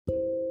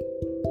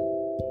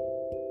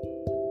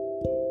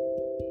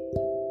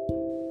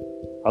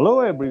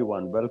Hello,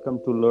 everyone. Welcome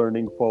to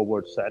Learning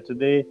Forward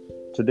Saturday.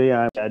 Today,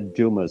 I'm Chad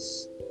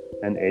Dumas,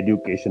 an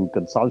education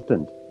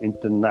consultant,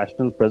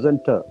 international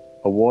presenter,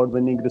 award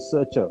winning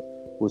researcher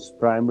whose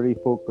primary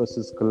focus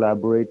is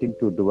collaborating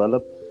to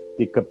develop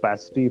the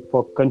capacity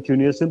for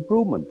continuous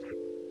improvement.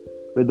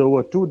 With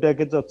over 2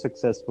 decades of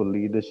successful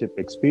leadership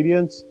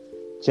experience,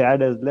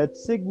 Chad has led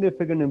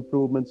significant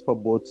improvements for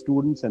both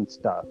students and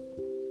staff.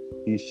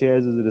 He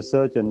shares his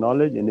research and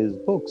knowledge in his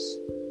books.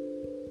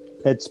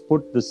 Let's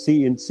put the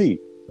C in C.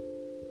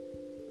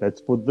 Let's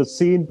put the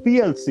C in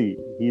PLC.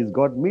 He's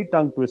got me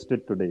tongue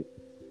twisted today.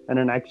 And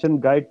an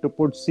action guide to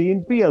put C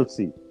in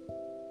PLC.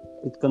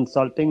 Its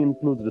consulting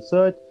includes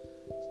research,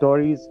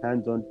 stories,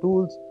 hands on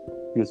tools,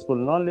 useful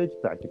knowledge,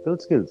 practical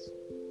skills.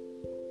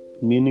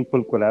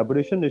 Meaningful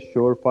collaboration is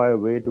surefire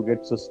way to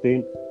get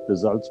sustained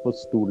results for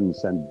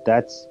students, and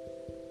that's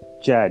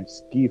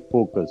Chad's key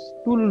focus.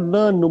 To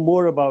learn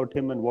more about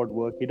him and what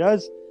work he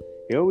does,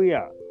 here we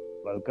are.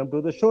 Welcome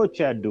to the show,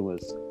 Chad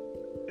Dumas.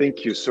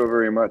 Thank you so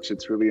very much.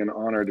 It's really an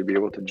honor to be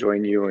able to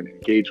join you and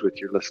engage with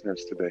your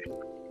listeners today.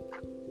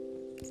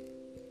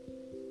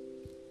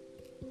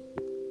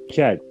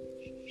 Chad,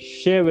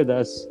 share with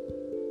us,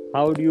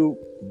 how do you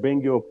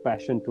bring your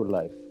passion to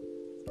life?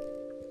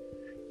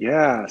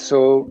 Yeah,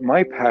 so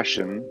my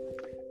passion,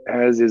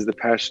 as is the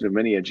passion of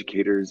many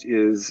educators,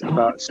 is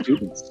about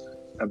students,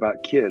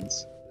 about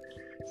kids.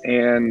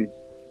 And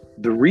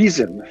the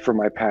reason for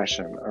my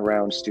passion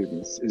around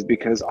students is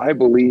because I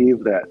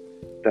believe that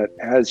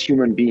as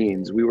human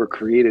beings, we were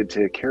created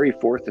to carry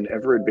forth an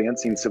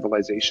ever-advancing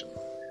civilization.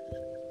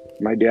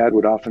 My dad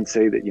would often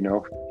say that,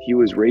 he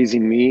was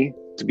raising me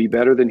to be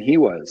better than he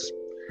was.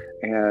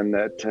 And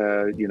that,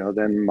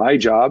 then my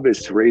job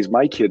is to raise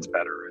my kids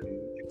better, and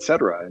et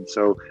cetera. And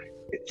so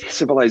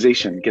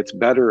civilization gets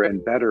better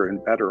and better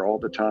and better all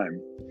the time.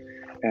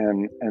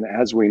 And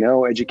as we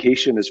know,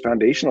 education is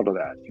foundational to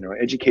that.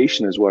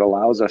 Education is what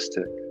allows us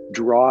to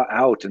draw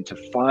out and to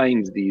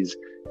find these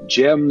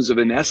gems of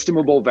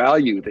inestimable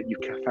value that you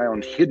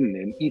found hidden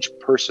in each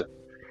person,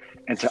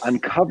 and to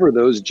uncover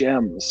those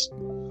gems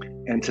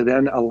and to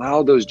then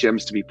allow those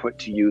gems to be put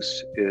to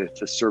use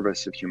to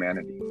service of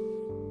humanity.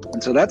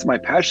 And so that's my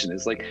passion,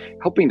 is like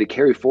helping to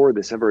carry forward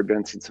this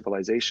ever-advancing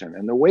civilization.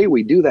 And the way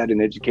we do that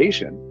in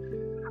education,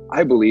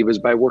 I believe, is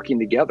by working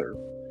together.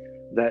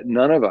 That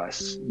none of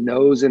us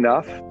knows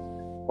enough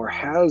or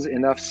has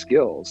enough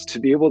skills to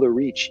be able to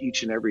reach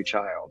each and every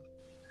child.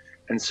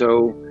 And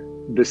so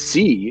the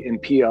C in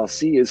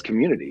PLC is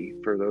community,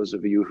 for those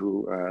of you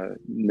who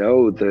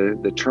know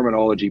the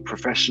terminology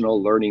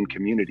professional learning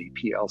community,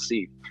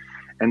 PLC.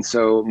 And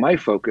so my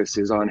focus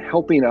is on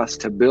helping us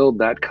to build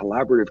that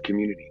collaborative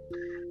community,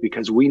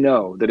 because we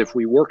know that if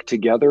we work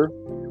together,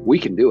 we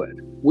can do it.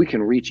 We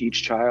can reach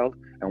each child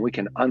and we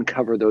can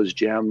uncover those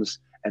gems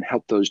and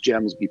help those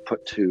gems be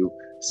put to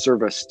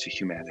service to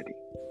humanity.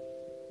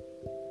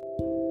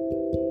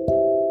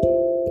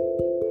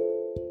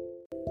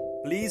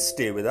 Please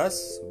stay with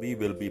us. We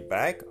will be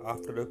back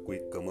after a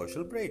quick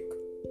commercial break.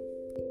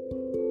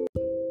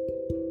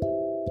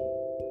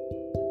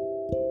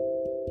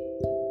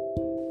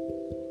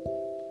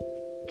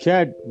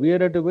 Chad, we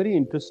are at a very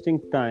interesting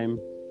time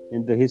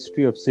in the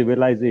history of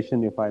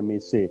civilization, if I may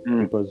say,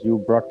 because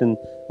you brought in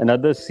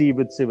another C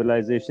with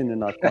civilization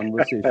in our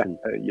conversation.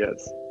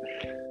 Yes.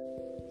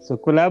 So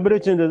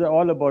collaboration is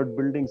all about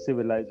building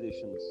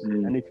civilizations.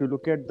 And if you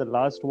look at the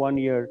last 1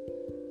 year,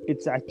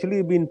 it's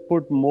actually been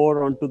put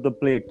more onto the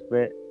plate,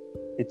 where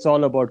it's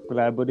all about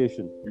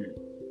collaboration.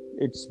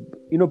 It's,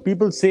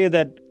 people say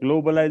that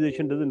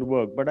globalization doesn't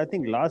work, but I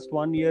think last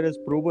 1 year has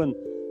proven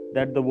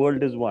that the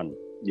world is one.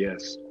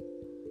 Yes.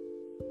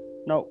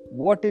 Now,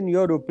 what in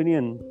your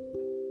opinion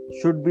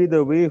should be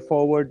the way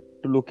forward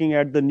to looking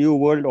at the new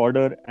world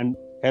order and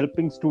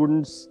helping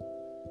students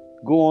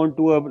go on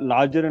to a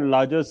larger and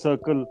larger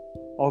circle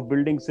of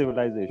building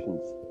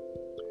civilizations?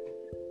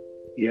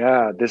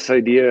 Yeah, this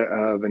idea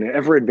of an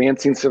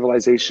ever-advancing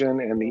civilization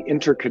and the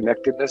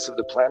interconnectedness of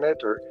the planet,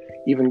 or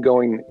even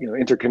going,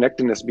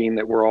 interconnectedness being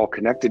that we're all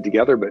connected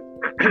together, but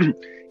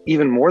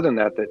even more than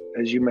that, that,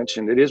 as you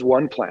mentioned, it is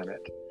one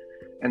planet.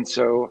 And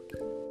so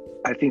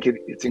I think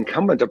it's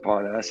incumbent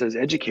upon us as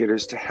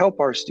educators to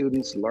help our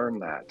students learn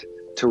that,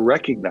 to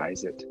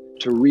recognize it,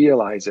 to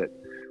realize it,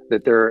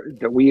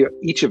 that we,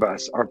 each of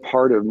us, are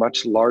part of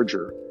much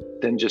larger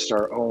than just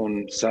our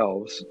own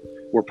selves.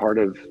 We're part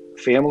of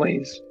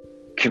families,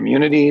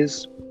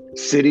 communities,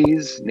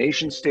 cities,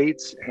 nation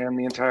states, and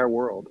the entire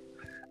world.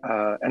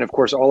 And of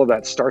course, all of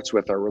that starts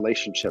with our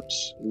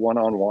relationships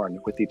one-on-one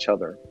with each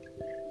other.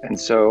 And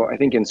so I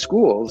think in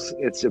schools,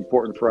 it's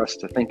important for us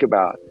to think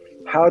about,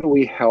 how do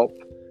we help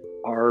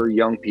our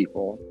young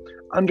people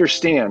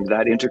understand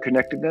that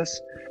interconnectedness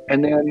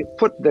and then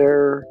put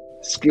their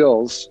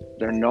skills,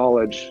 their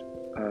knowledge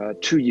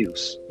to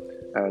use.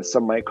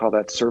 Some might call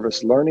that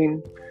service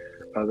learning,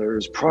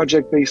 others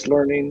project-based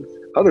learning,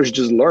 others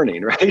just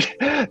learning, right?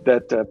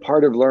 That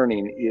part of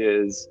learning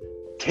is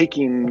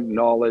taking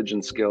knowledge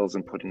and skills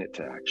and putting it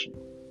to action.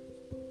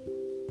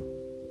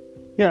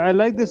 Yeah, I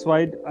like this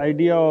wide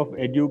idea of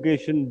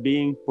education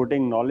being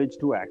putting knowledge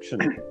to action.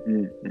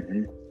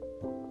 Mm-hmm.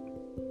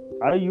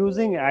 Are you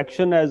using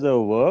action as a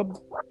verb,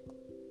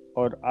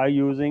 or are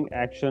you using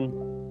action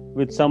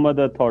with some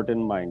other thought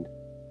in mind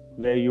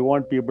where you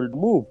want people to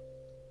move?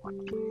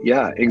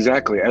 Yeah,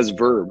 exactly. As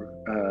verb,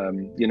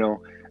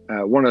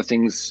 one of the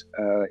things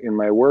in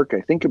my work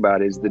I think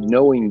about is the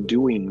knowing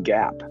doing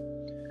gap.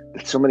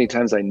 That so many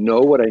times I know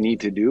what I need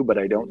to do, but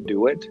I don't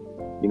do it.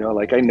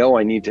 Like I know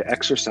I need to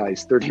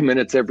exercise 30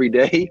 minutes every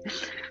day,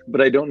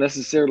 but I don't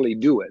necessarily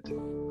do it.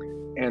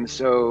 And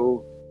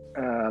so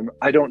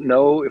I don't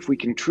know if we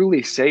can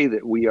truly say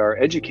that we are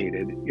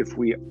educated if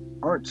we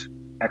aren't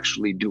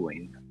actually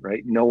doing,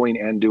 right? Knowing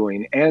and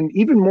doing. And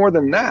even more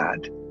than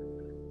that,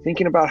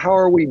 thinking about how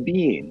are we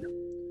being?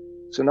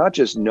 So not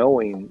just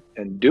knowing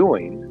and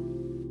doing,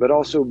 but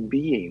also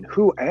being.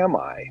 Who am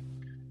I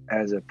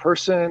as a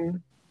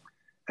person,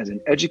 as an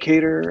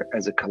educator,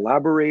 as a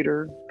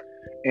collaborator,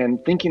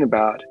 and thinking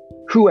about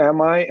who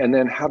am I, and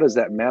then how does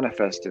that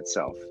manifest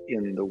itself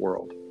in the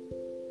world?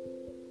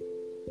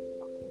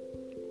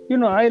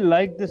 I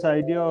like this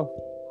idea of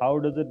how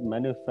does it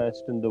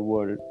manifest in the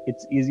world.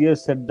 It's easier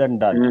said than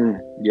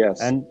done. Yes.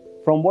 And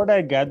from what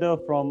I gather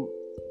from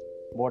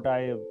what I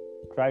have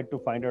tried to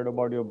find out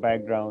about your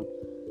background,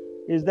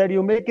 is that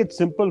you make it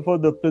simple for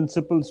the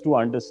principals to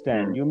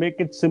understand. You make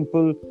it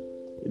simple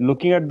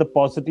looking at the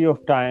paucity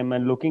of time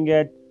and looking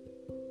at,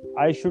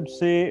 I should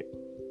say,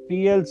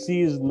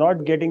 PLCs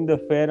not getting the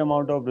fair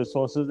amount of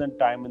resources and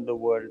time in the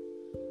world.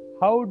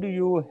 How do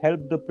you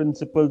help the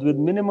principals with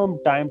minimum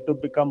time to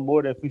become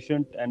more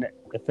efficient and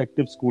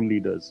effective school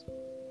leaders?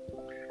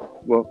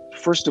 Well,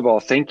 first of all,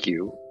 thank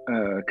you,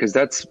 because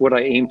that's what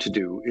I aim to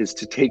do, is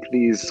to take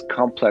these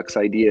complex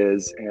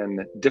ideas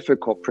and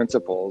difficult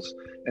principles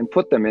and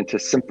put them into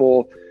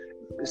simple,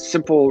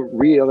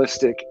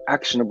 realistic,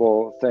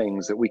 actionable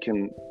things that we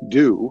can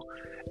do.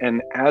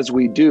 And as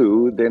we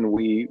do, then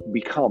we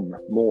become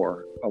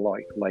more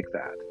alike like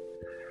that.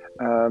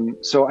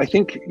 So I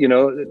think,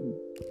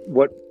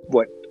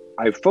 what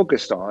I've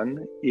focused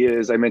on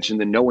is, I mentioned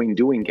the knowing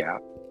doing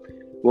gap.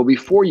 Well,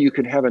 before you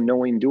can have a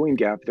knowing doing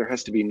gap, there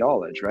has to be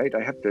knowledge, right?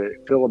 I have to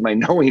fill my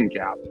knowing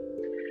gap.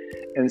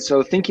 And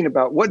so thinking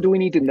about what do we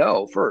need to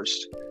know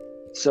first?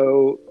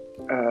 So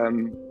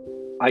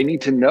I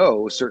need to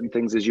know certain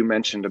things, as you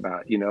mentioned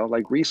about,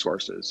 like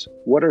resources.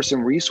 What are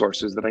some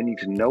resources that I need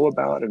to know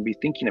about and be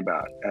thinking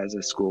about as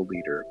a school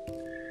leader?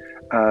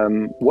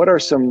 What are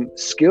some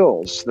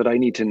skills that I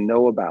need to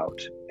know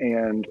about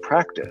and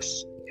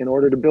practice in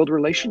order to build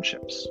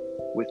relationships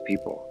with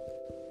people?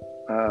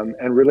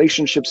 And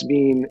relationships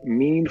being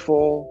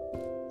meaningful,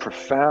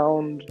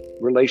 profound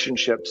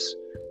relationships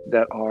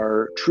that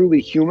are truly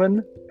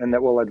human and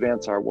that will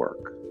advance our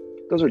work.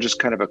 Those are just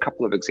kind of a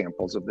couple of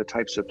examples of the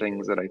types of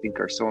things that I think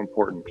are so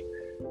important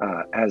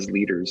as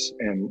leaders.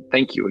 And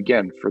thank you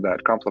again for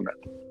that compliment.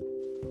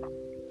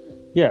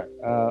 Yeah.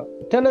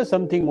 Tell us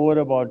something more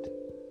about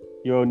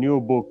your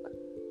new book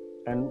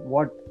and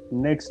what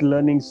Next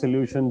Learning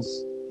Solutions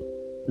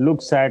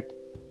looks at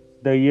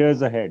the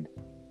years ahead.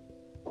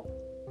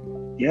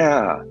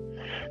 Yeah.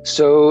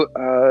 So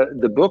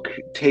the book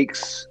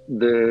takes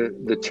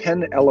the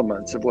 10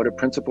 elements of what a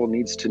principal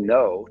needs to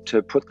know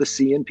to put the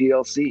C in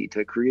PLC,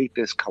 to create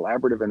this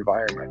collaborative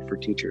environment for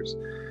teachers.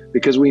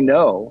 Because we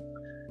know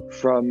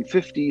from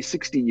 50,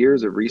 60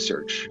 years of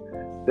research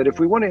that if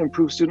we want to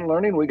improve student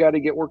learning, we got to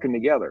get working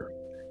together.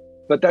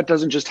 But that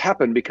doesn't just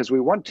happen because we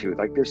want to.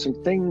 Like, there's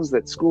some things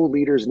that school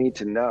leaders need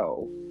to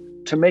know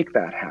to make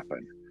that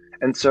happen.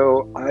 And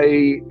so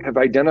I have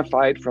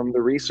identified from the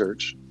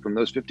research, from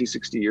those 50,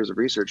 60 years of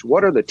research,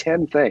 what are the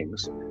 10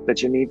 things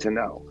that you need to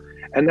know?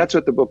 And that's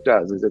what the book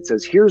does, is it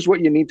says, here's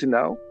what you need to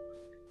know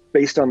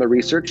based on the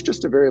research,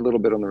 just a very little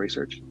bit on the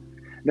research.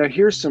 Now,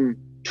 here's some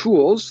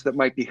tools that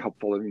might be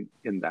helpful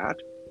in that.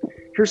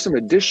 Here's some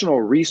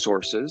additional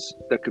resources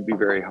that could be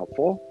very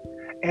helpful.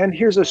 And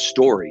here's a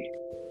story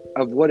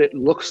of what it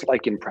looks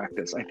like in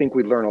practice. I think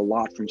we learn a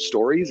lot from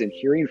stories and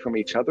hearing from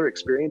each other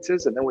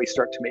experiences, and then we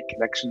start to make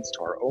connections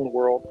to our own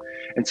world.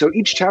 And so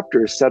each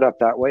chapter is set up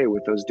that way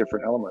with those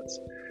different elements,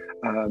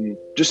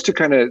 just to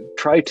kind of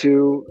try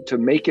to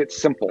make it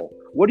simple.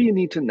 What do you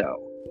need to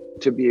know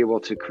to be able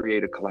to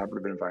create a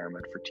collaborative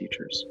environment for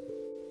teachers?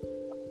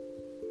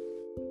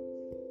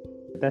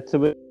 That's a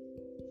way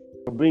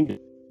to bring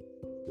it.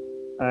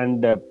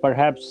 And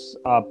perhaps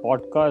our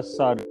podcasts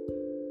are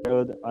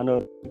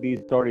unearthing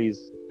these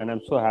stories, and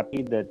I'm so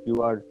happy that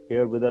you are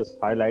here with us,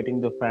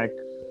 highlighting the fact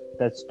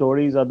that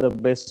stories are the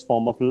best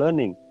form of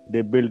learning.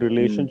 They build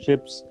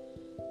relationships.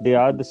 They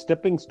are the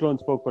stepping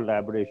stones for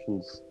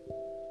collaborations.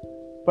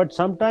 But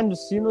sometimes,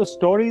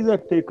 stories are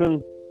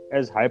taken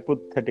as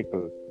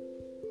hypothetical,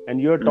 and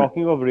you're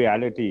talking of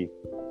reality.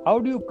 How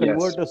do you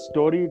convert a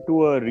story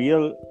to a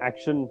real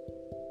action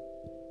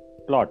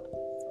plot?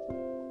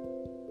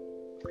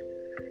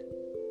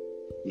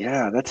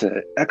 Yeah, that's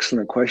an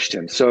excellent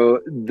question.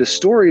 So the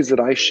stories that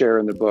I share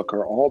in the book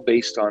are all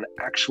based on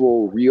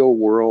actual real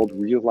world,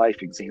 real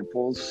life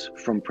examples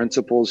from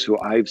principals who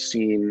I've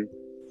seen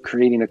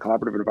creating a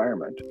collaborative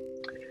environment.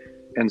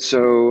 And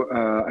so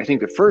I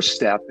think the first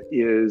step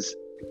is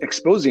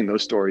exposing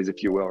those stories,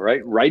 if you will,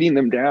 right? Writing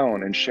them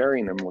down and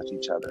sharing them with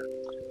each other.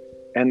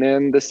 And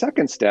then the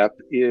second step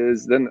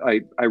is then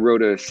I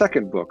wrote a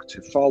second book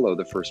to follow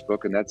the first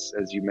book. And that's,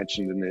 as you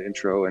mentioned in the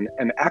intro,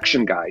 an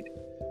action guide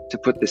to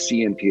put the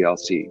C in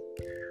PLC.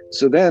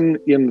 So then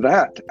in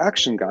that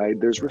action guide,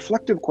 there's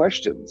reflective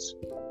questions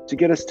to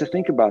get us to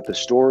think about the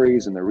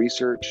stories and the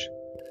research.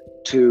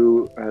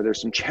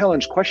 There's some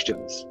challenge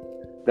questions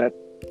that,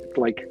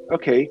 like,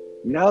 okay,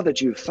 now that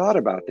you've thought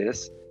about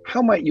this,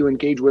 how might you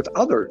engage with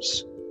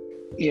others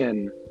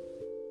in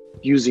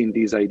using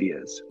these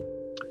ideas?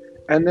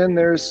 And then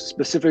there's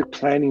specific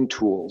planning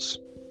tools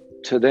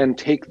to then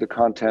take the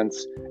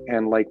contents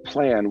and like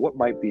plan what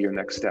might be your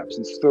next steps.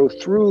 And so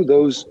through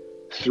those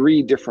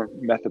three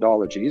different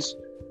methodologies,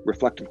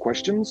 reflective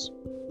questions,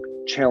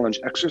 challenge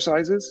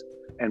exercises,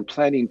 and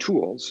planning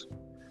tools,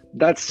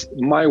 that's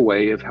my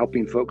way of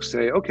helping folks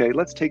say, okay,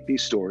 let's take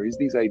these stories,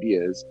 these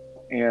ideas,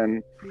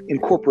 and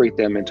incorporate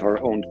them into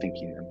our own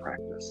thinking and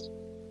practice.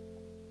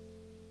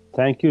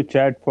 Thank you,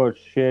 Chad, for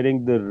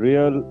sharing the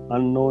real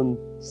unknown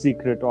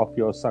secret of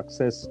your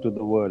success to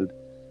the world.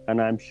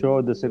 And I'm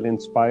sure this will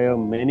inspire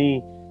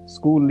many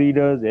school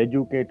leaders,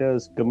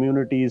 educators,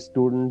 communities,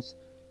 students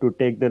to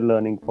take their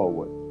learning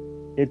forward.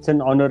 It's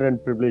an honor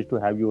and privilege to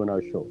have you on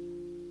our show.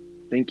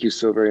 Thank you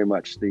so very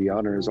much. The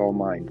honor is all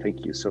mine.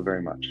 Thank you so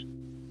very much.